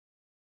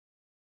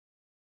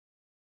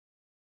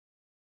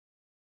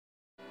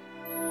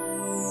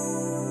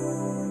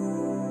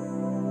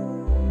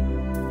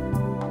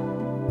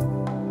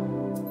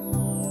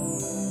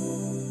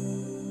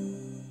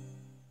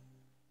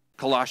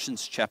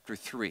Colossians chapter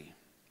 3.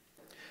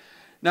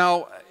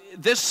 Now,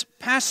 this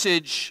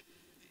passage,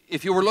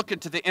 if you were looking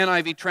to the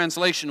NIV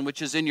translation,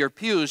 which is in your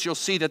pews, you'll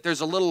see that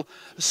there's a little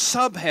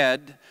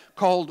subhead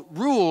called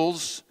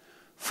Rules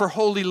for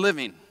Holy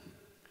Living.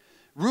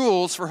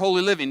 Rules for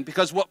holy living,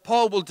 because what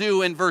Paul will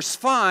do in verse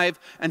 5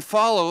 and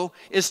follow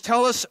is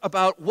tell us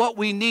about what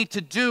we need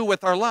to do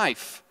with our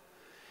life.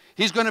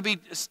 He's going to be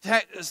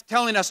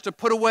telling us to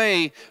put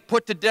away,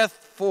 put to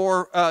death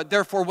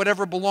therefore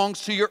whatever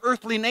belongs to your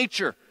earthly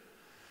nature.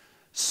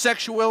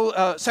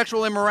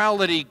 Sexual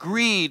immorality,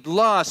 greed,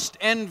 lust,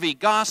 envy,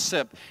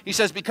 gossip. He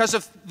says, because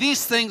of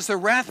these things, the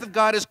wrath of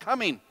God is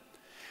coming.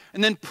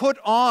 And then put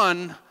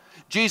on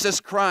Jesus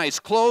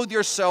Christ. Clothe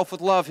yourself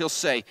with love, he'll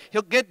say.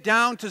 He'll get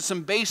down to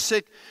some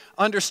basic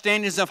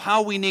understandings of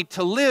how we need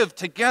to live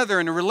together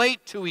and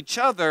relate to each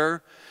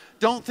other.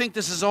 Don't think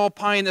this is all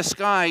pie in the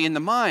sky in the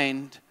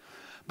mind.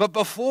 But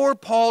before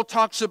Paul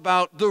talks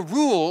about the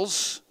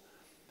rules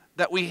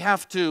that we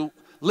have to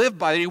live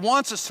by, that he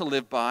wants us to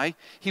live by,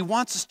 he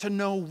wants us to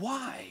know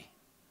why.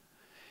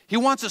 He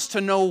wants us to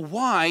know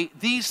why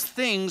these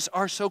things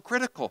are so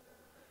critical.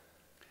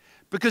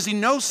 Because he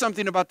knows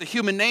something about the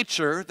human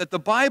nature that the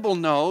Bible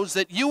knows,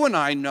 that you and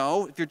I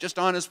know, if you're just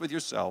honest with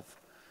yourself,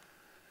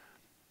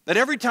 that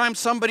every time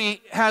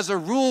somebody has a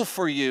rule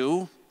for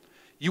you,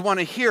 you want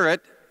to hear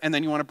it and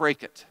then you want to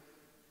break it.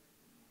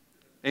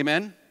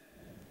 Amen?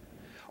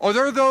 Or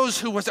there are those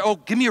who will say, oh,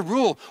 give me a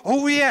rule.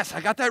 Oh, yes,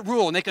 I got that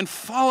rule. And they can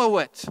follow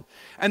it.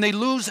 And they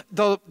lose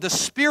the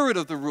spirit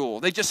of the rule.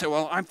 They just say,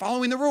 well, I'm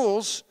following the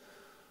rules.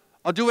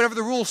 I'll do whatever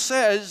the rule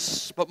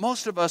says. But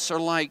most of us are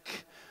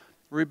like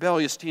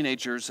rebellious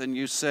teenagers, and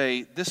you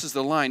say, this is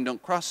the line,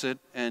 don't cross it,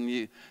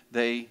 and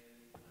they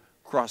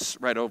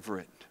cross right over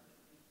it.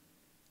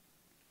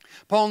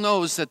 Paul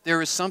knows that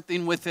there is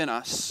something within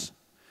us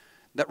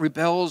that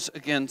rebels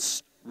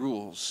against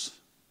rules.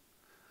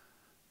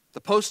 The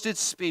posted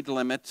speed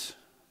limit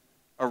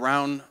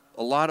around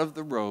a lot of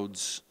the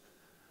roads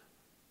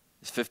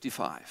is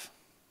 55.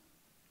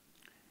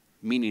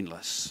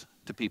 Meaningless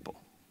to people.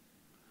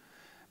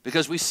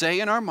 Because we say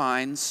in our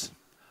minds,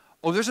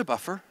 oh, there's a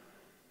buffer.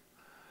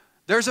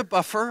 There's a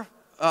buffer,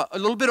 a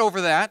little bit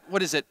over that.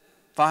 What is it,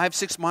 5,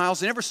 6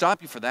 miles? They never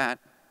stop you for that.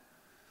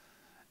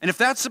 And if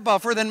that's the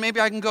buffer, then maybe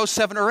I can go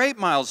 7 or 8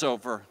 miles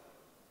over.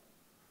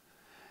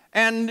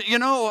 And,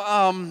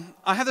 I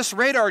have this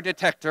radar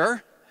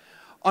detector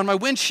on my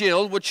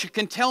windshield, which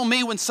can tell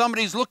me when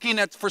somebody's looking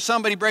for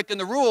somebody breaking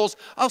the rules.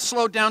 I'll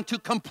slow down to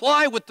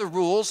comply with the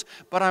rules,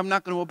 but I'm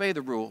not going to obey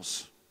the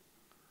rules.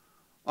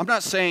 I'm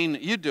not saying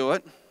you do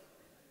it.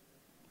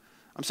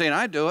 I'm saying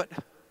I do it.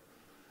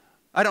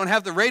 I don't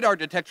have the radar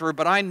detector,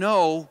 but I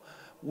know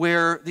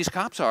where these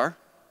cops are.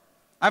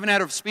 I haven't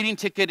had a speeding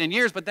ticket in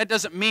years, but that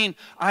doesn't mean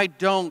I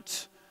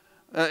don't.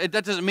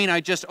 That doesn't mean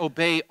I just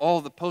obey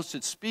all the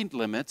posted speed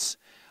limits.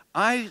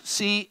 I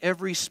see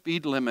every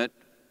speed limit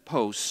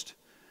post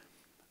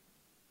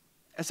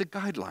as a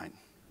guideline,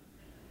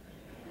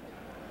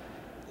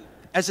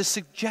 as a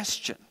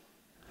suggestion.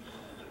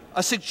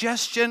 A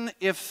suggestion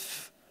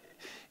if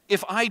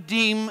I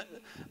deem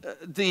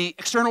the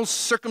external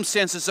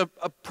circumstances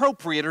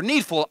appropriate or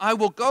needful, I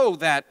will go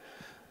that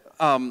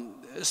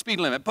speed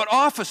limit. But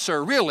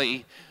officer,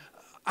 really,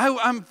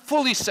 I'm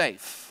fully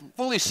safe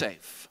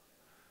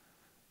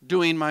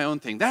doing my own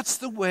thing. That's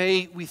the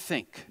way we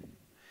think.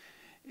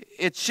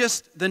 It's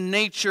just the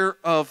nature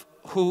of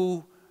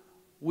who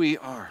we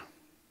are.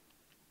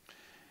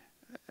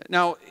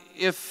 Now,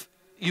 if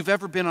you've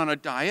ever been on a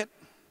diet,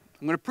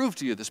 I'm going to prove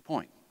to you this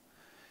point.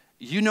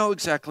 You know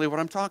exactly what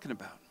I'm talking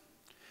about.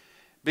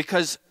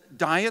 Because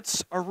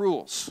diets are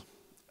rules.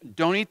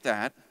 Don't eat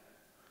that.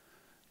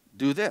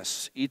 Do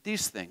this. Eat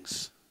these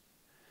things.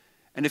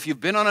 And if you've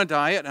been on a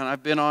diet, and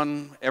I've been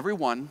on every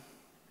one,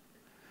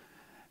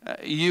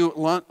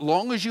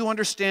 long as you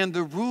understand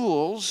the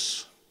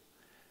rules,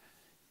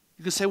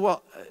 you can say,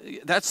 well,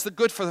 that's the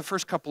good for the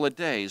first couple of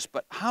days,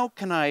 but how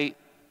can I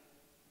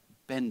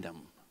bend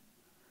them?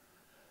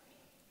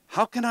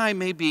 How can I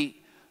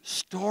maybe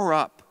store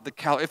up the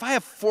calories? If I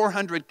have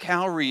 400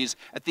 calories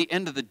at the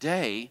end of the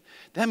day,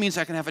 that means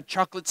I can have a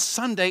chocolate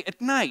sundae at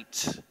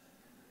night.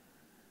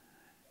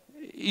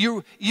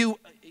 You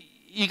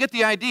get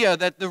the idea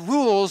that the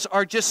rules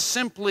are just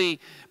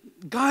simply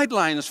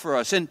guidelines for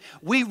us, and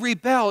we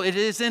rebel. It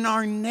is in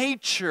our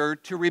nature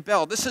to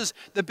rebel. This is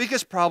the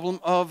biggest problem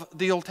of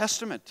the Old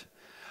Testament.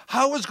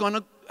 How is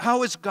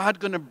God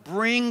going to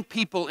bring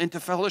people into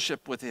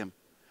fellowship with Him?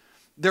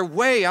 They're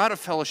way out of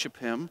fellowship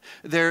with Him.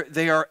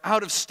 They are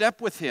out of step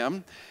with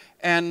Him.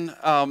 And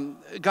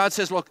God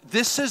says, look,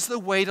 this is the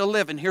way to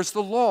live. And here's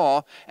the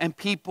law. And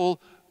people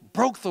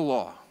broke the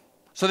law.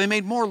 So they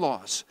made more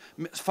laws.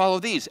 Follow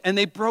these. And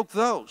they broke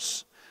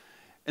those.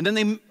 And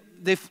then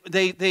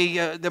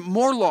they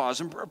more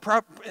laws. And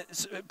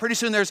pretty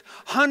soon there's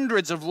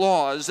hundreds of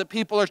laws that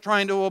people are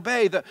trying to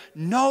obey. That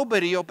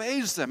nobody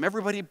obeys them.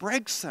 Everybody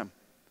breaks them.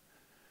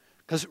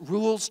 Because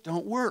rules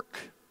don't work.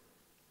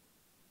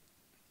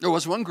 There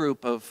was one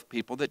group of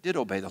people that did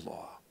obey the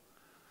law.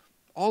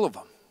 All of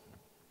them.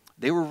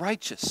 They were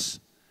righteous.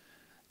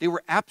 They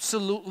were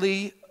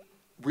absolutely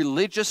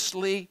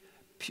religiously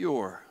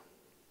pure.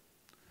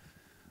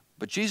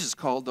 But Jesus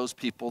called those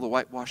people the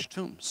whitewashed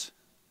tombs.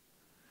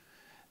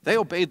 They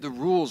obeyed the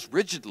rules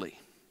rigidly.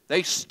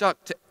 They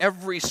stuck to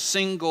every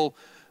single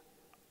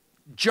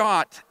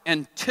jot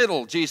and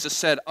tittle, Jesus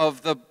said,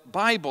 of the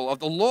Bible, of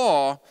the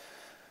law,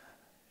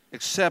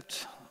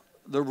 except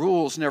the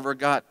rules never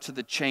got to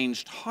the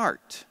changed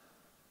heart.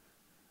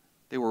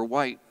 They were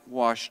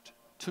whitewashed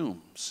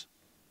tombs.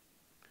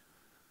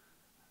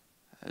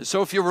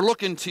 So if you were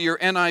looking to your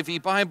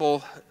NIV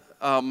Bible,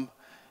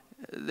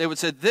 they would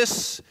say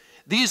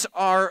these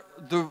are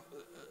the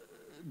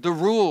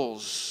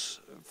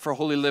rules for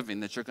holy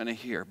living that you're going to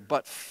hear.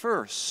 But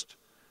first,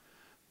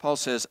 Paul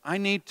says, I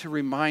need to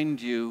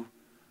remind you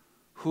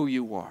who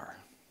you are.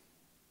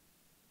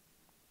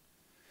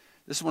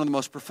 This is one of the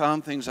most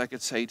profound things I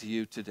could say to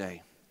you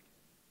today.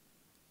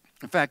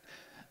 In fact,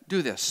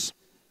 do this.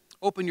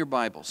 Open your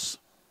Bibles.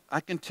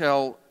 I can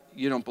tell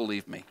you don't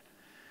believe me.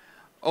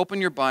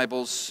 Open your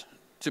Bibles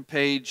to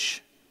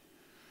page,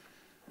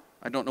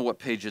 I don't know what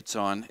page it's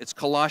on. It's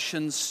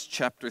Colossians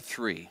chapter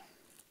 3.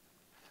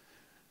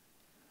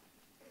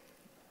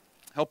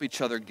 Help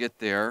each other get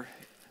there.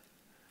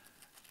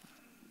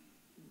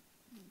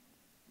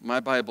 My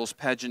Bible's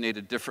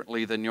paginated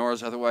differently than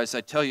yours. Otherwise,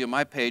 I tell you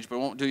my page, but it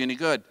won't do you any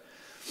good.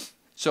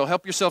 So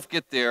help yourself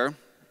get there.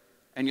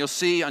 And you'll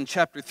see on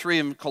chapter 3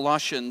 in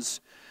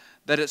Colossians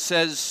that it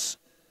says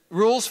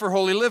rules for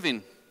holy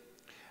living.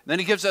 Then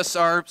he gives us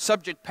our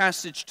subject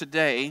passage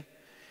today.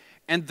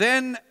 And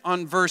then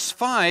on verse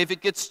 5,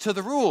 it gets to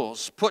the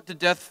rules. Put to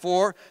death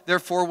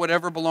therefore,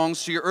 whatever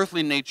belongs to your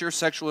earthly nature,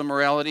 sexual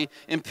immorality,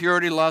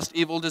 impurity, lust,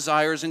 evil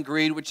desires, and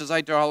greed, which is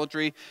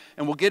idolatry.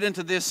 And we'll get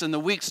into this in the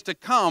weeks to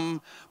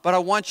come. But I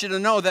want you to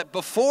know that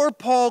before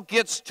Paul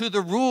gets to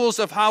the rules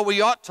of how we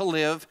ought to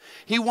live,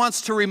 he wants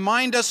to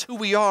remind us who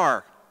we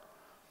are.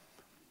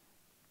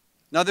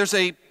 Now, there's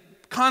a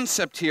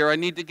concept here I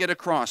need to get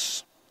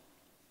across.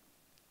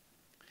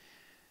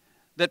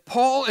 That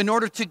Paul, in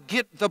order to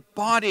get the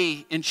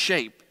body in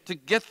shape, to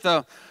get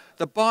the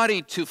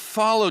body to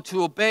follow,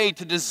 to obey,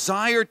 to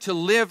desire to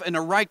live in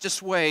a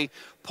righteous way,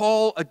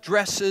 Paul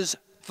addresses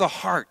the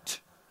heart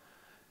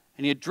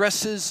and he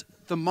addresses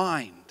the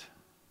mind.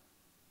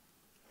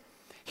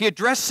 He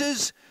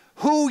addresses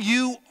who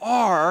you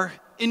are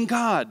in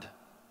God.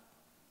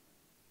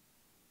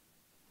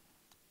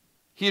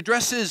 He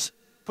addresses,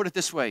 put it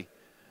this way,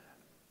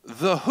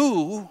 the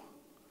who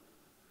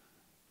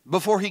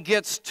before he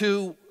gets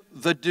to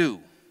the do.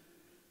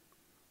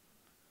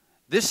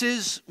 This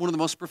is one of the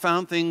most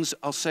profound things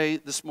I'll say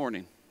this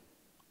morning.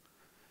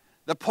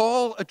 That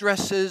Paul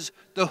addresses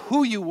the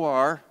who you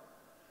are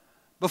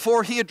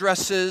before he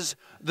addresses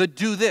the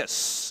do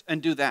this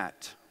and do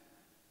that.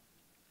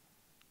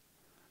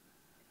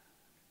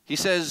 He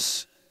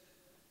says,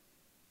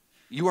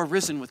 you are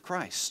risen with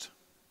Christ.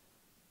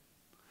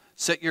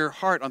 Set your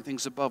heart on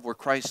things above where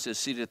Christ is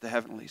seated at the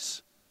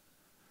heavenlies.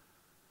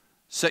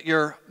 Set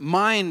your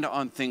mind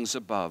on things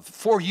above,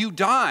 for you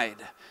died,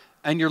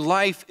 and your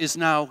life is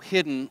now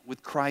hidden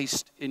with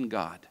Christ in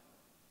God.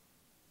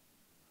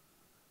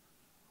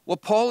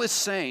 What Paul is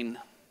saying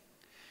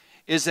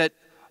is that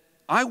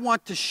I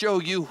want to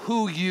show you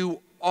who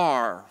you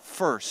are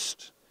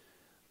first.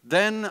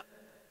 Then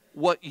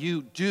what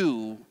you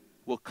do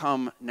will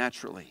come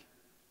naturally.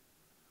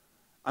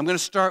 I'm going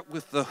to start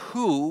with the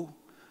who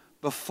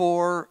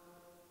before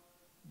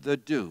the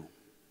do.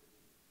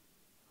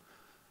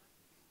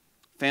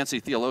 Fancy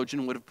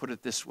theologian would have put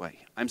it this way.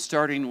 I'm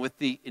starting with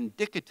the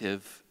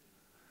indicative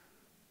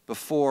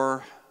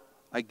before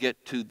I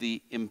get to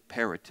the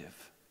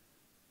imperative.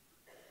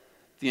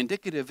 The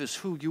indicative is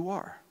who you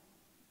are.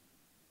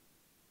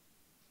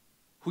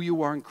 Who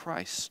you are in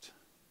Christ.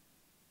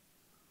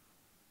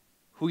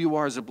 Who you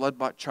are as a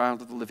blood-bought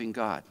child of the living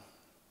God.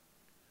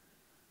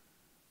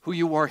 Who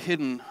you are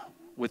hidden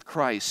with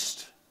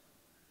Christ.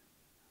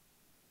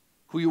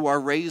 Who you are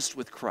raised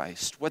with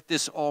Christ, what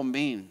this all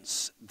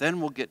means. Then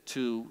we'll get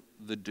to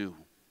the do,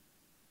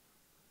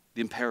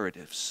 the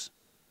imperatives.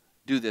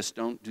 Do this,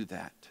 don't do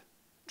that.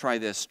 Try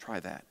this, try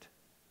that.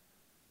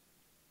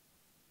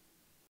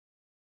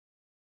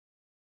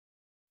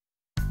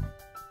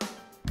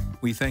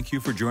 We thank you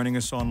for joining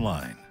us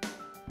online.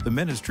 The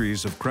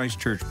ministries of Christ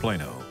Church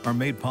Plano are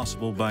made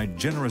possible by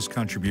generous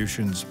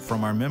contributions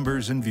from our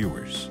members and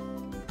viewers.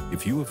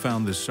 If you have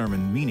found this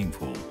sermon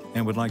meaningful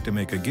and would like to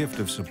make a gift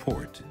of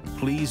support,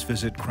 please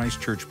visit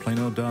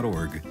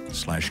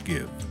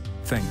christchurchplano.org/give.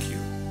 Thank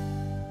you.